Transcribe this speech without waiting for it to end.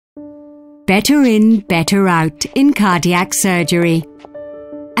Better in, better out in cardiac surgery.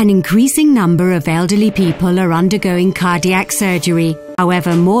 An increasing number of elderly people are undergoing cardiac surgery.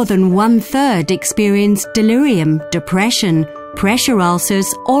 However, more than 1/3 experience delirium, depression, pressure ulcers,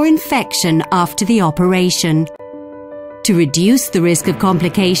 or infection after the operation. To reduce the risk of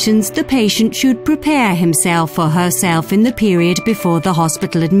complications, the patient should prepare himself or herself in the period before the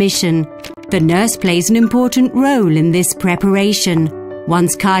hospital admission. The nurse plays an important role in this preparation.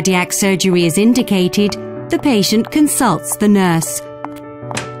 Once cardiac surgery is indicated, the patient consults the nurse.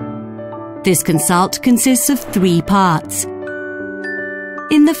 This consult consists of 3 parts.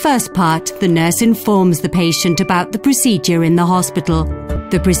 In the first part, the nurse informs the patient about the procedure in the hospital,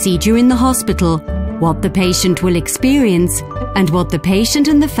 the procedure in the hospital, what the patient will experience, and what the patient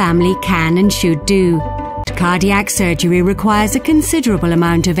and the family can and should do. Cardiac surgery requires a considerable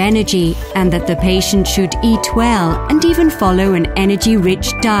amount of energy, and that the patient should eat well and even follow an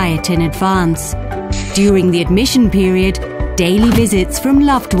energy-rich diet in advance. During the admission period, daily visits from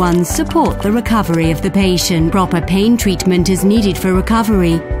loved ones support the recovery of the patient. Proper pain treatment is needed for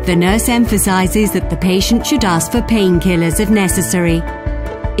recovery. The nurse emphasizes that the patient should ask for painkillers if necessary.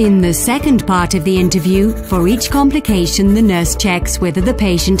 In the second part of the interview, for each complication, the nurse checks whether the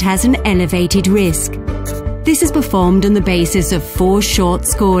patient has an elevated risk. This is performed on the basis of 4 short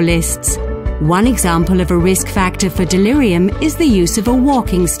score lists. One example of a risk factor for delirium is the use of a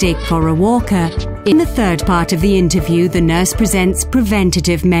walking stick for a walker. In the third part of the interview, the nurse presents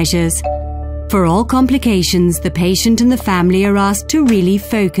preventative measures. For all complications, the patient and the family are asked to really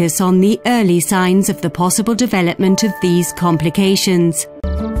focus on the early signs of the possible development of these complications.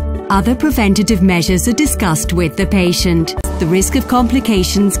 Other preventative measures are discussed with the patient. The risk of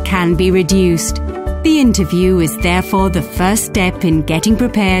complications can be reduced. The interview is therefore the first step in getting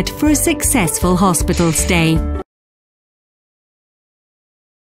prepared for a successful hospital stay.